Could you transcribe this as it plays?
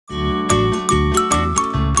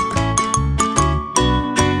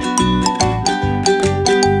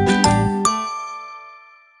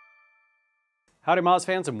Howdy Moz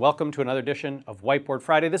fans, and welcome to another edition of Whiteboard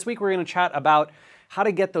Friday. This week we're going to chat about how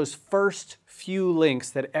to get those first few links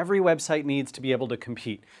that every website needs to be able to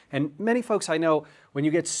compete. And many folks I know, when you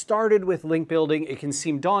get started with link building, it can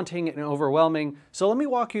seem daunting and overwhelming. So let me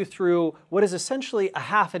walk you through what is essentially a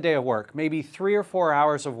half a day of work, maybe 3 or 4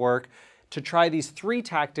 hours of work, to try these 3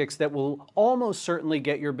 tactics that will almost certainly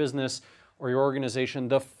get your business or your organization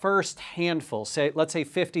the first handful, let's say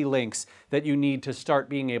 50 links that you need to start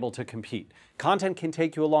being able to compete. Content can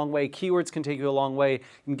take you a long way, keywords can take you a long way,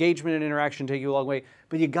 engagement and interaction take you a long way,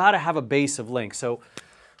 but you gotta have a base of links. So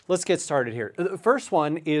let's get started here. The first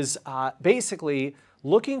one is basically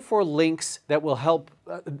looking for links that will help,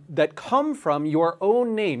 that come from your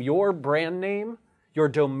own name, your brand name, your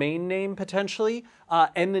domain name potentially,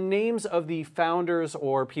 and the names of the founders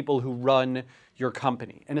or people who run your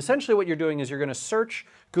company. And essentially what you're doing is you're going to search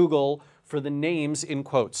Google for the names in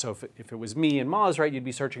quotes. So if it was me and Moz, right, you'd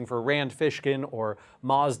be searching for Rand Fishkin or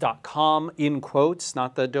Moz.com in quotes,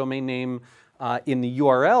 not the domain name in the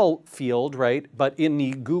URL field, right? But in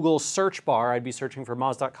the Google search bar, I'd be searching for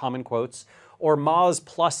Moz.com in quotes, or Moz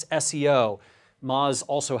plus SEO. Moz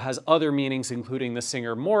also has other meanings, including the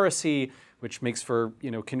singer Morrissey, which makes for,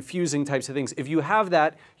 confusing types of things. If you have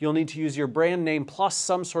that, you'll need to use your brand name plus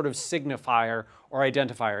some sort of signifier or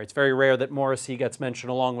identifier. It's very rare that Morrissey gets mentioned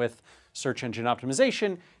along with search engine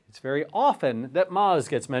optimization. It's very often that Moz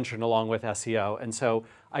gets mentioned along with SEO, and so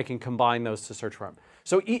I can combine those to search for them.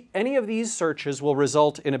 So any of these searches will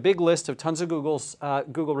result in a big list of tons of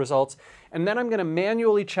Google results, and then I'm gonna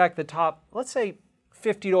manually check the top, let's say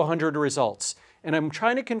 50 to 100 results. And I'm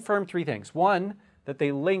trying to confirm 3 things. One, that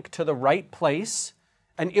they link to the right place.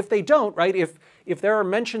 And if they don't, right, if there are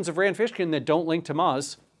mentions of Rand Fishkin that don't link to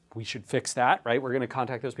Moz, we should fix that, right? We're going to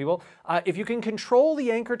contact those people. If you can control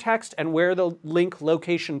the anchor text and where the link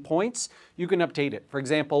location points, you can update it. For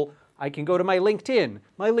example, I can go to my LinkedIn.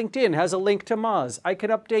 My LinkedIn has a link to Moz. I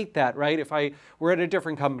can update that, right? If I were at a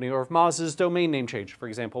different company, or if Moz's domain name changed, for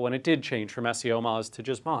example, when it did change from SEO Moz to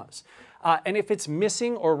just Moz. And if it's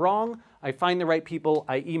missing or wrong, I find the right people,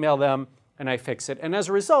 I email them, and I fix it. And as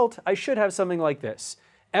a result, I should have something like this.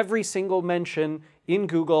 Every single mention in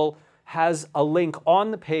Google has a link on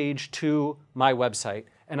the page to my website,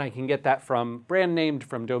 and I can get that from brand name,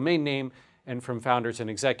 from domain name, and from founders and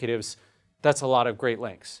executives. That's a lot of great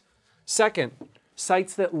links. Second,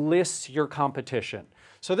 sites that list your competition.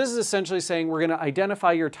 So this is essentially saying we're going to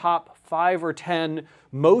identify your top 5 or 10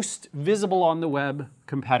 most visible on the web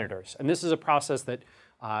competitors. And this is a process that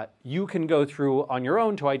you can go through on your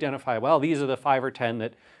own to identify, well, these are the 5 or 10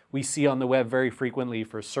 that we see on the web very frequently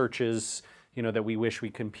for searches, that we wish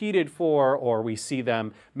we competed for, or we see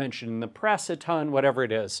them mentioned in the press a ton, whatever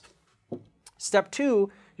it is. Step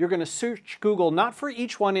 2, you're going to search Google not for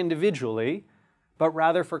each one individually, but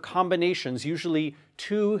rather for combinations, usually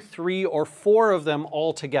 2, 3, or 4 of them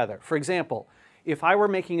all together. For example, if I were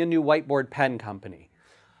making a new whiteboard pen company,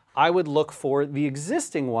 I would look for the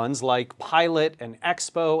existing ones like Pilot and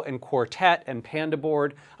Expo and Quartet and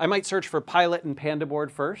PandaBoard. I might search for Pilot and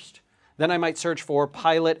PandaBoard first. Then I might search for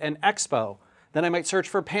Pilot and Expo. Then I might search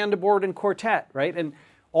for PandaBoard and Quartet, right? And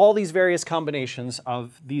all these various combinations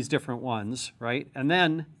of these different ones, right? And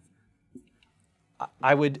then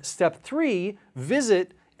I would, step 3,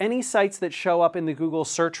 visit any sites that show up in the Google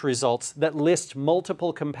search results that list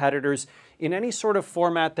multiple competitors in any sort of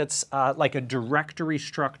format that's like a directory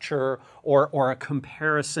structure or a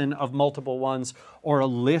comparison of multiple ones or a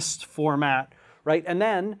list format, right? And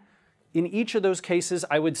then in each of those cases,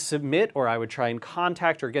 I would submit or I would try and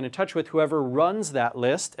contact or get in touch with whoever runs that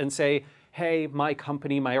list and say, hey, my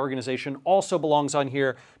company, my organization also belongs on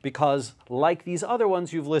here because like these other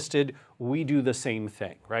ones you've listed, we do the same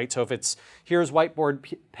thing, right? So if it's, here's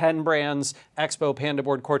whiteboard pen brands, Expo,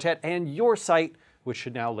 PandaBoard, Quartet, and your site, which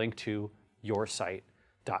should now link to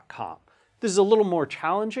yoursite.com. This is a little more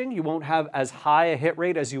challenging. You won't have as high a hit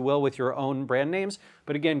rate as you will with your own brand names,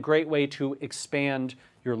 but again, great way to expand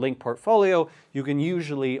your link portfolio. You can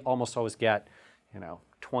usually almost always get,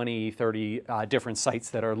 20, 30 different sites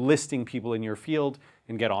that are listing people in your field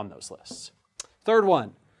and get on those lists. Third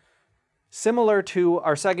one, similar to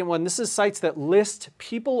our second one, this is sites that list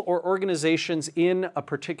people or organizations in a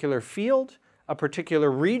particular field, a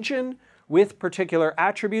particular region, with particular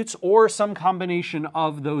attributes or some combination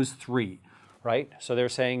of those 3, right? So they're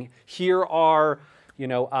saying, here are,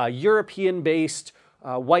 European-based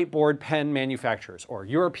whiteboard pen manufacturers or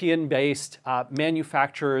European-based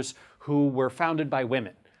manufacturers who were founded by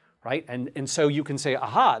women, right? And so you can say,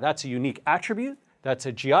 aha, that's a unique attribute. That's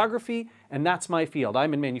a geography, and that's my field.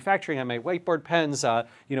 I'm in manufacturing. I make whiteboard pens.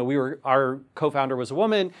 Our co-founder was a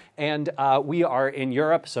woman, and we are in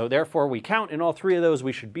Europe, so therefore we count in all three of those.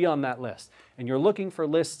 We should be on that list. And you're looking for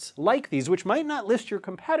lists like these, which might not list your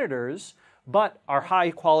competitors, but are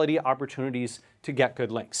high-quality opportunities to get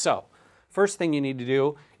good links. So, first thing you need to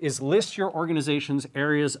do is list your organization's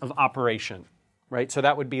areas of operation, right? So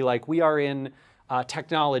that would be like, we are in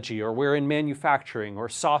technology, or we're in manufacturing, or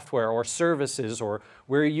software, or services, or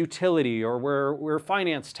we're a utility, or we're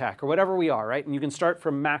finance tech, or whatever we are, right? And you can start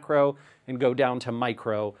from macro and go down to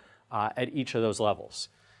micro at each of those levels.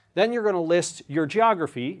 Then you're going to list your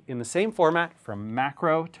geography in the same format from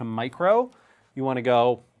macro to micro. You want to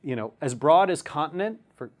go, as broad as continent,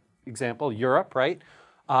 for example, Europe, right?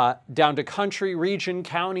 Down to country, region,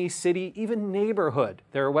 county, city, even neighborhood.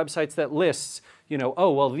 There are websites that lists,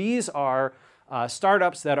 oh, well, these are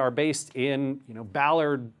startups that are based in,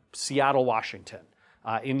 Ballard, Seattle, Washington,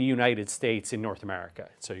 in the United States, in North America.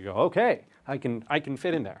 So you go, okay, I can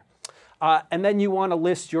fit in there. And then you want to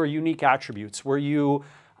list your unique attributes. Were you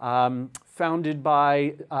founded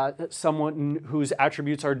by someone whose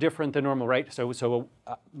attributes are different than normal, right? So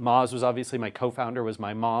Moz was obviously my co-founder, was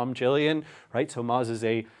my mom, Jillian, right? So Moz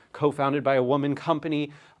is co-founded by a woman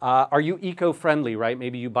company. Are you eco-friendly, right?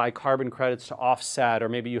 Maybe you buy carbon credits to offset, or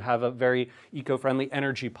maybe you have a very eco-friendly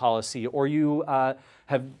energy policy, or you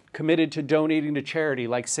have committed to donating to charity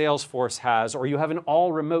like Salesforce has, or you have an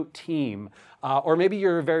all-remote team, or maybe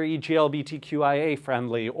you're very GLBTQIA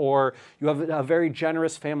friendly, or you have a very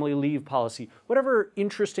generous family leave policy. Whatever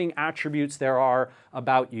interesting attributes there are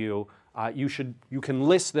about you, you can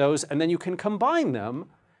list those, and then you can combine them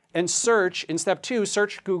and search, in step 2,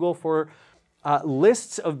 search Google for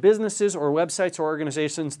lists of businesses or websites or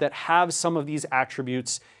organizations that have some of these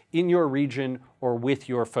attributes in your region or with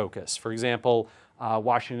your focus. For example,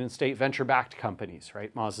 Washington State venture-backed companies,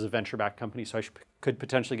 right? Moz is a venture-backed company, so I could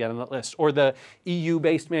potentially get on that list. Or the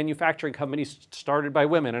EU-based manufacturing companies started by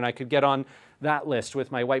women, and I could get on that list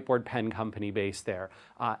with my whiteboard pen company based there.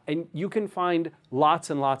 And you can find lots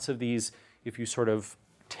and lots of these if you sort of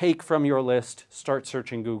take from your list, start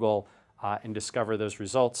searching Google, and discover those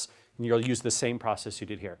results. And you'll use the same process you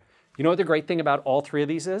did here. You know what the great thing about all three of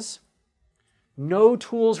these is? No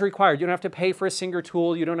tools required. You don't have to pay for a single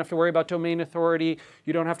tool. You don't have to worry about domain authority.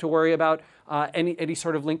 You don't have to worry about any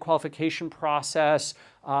sort of link qualification process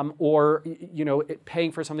or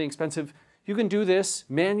paying for something expensive. You can do this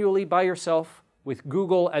manually by yourself with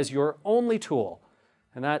Google as your only tool.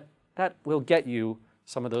 And that will get you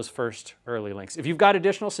some of those first early links. If you've got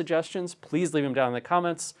additional suggestions, please leave them down in the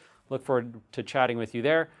comments. Look forward to chatting with you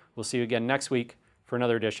there. We'll see you again next week for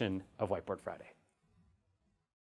another edition of Whiteboard Friday.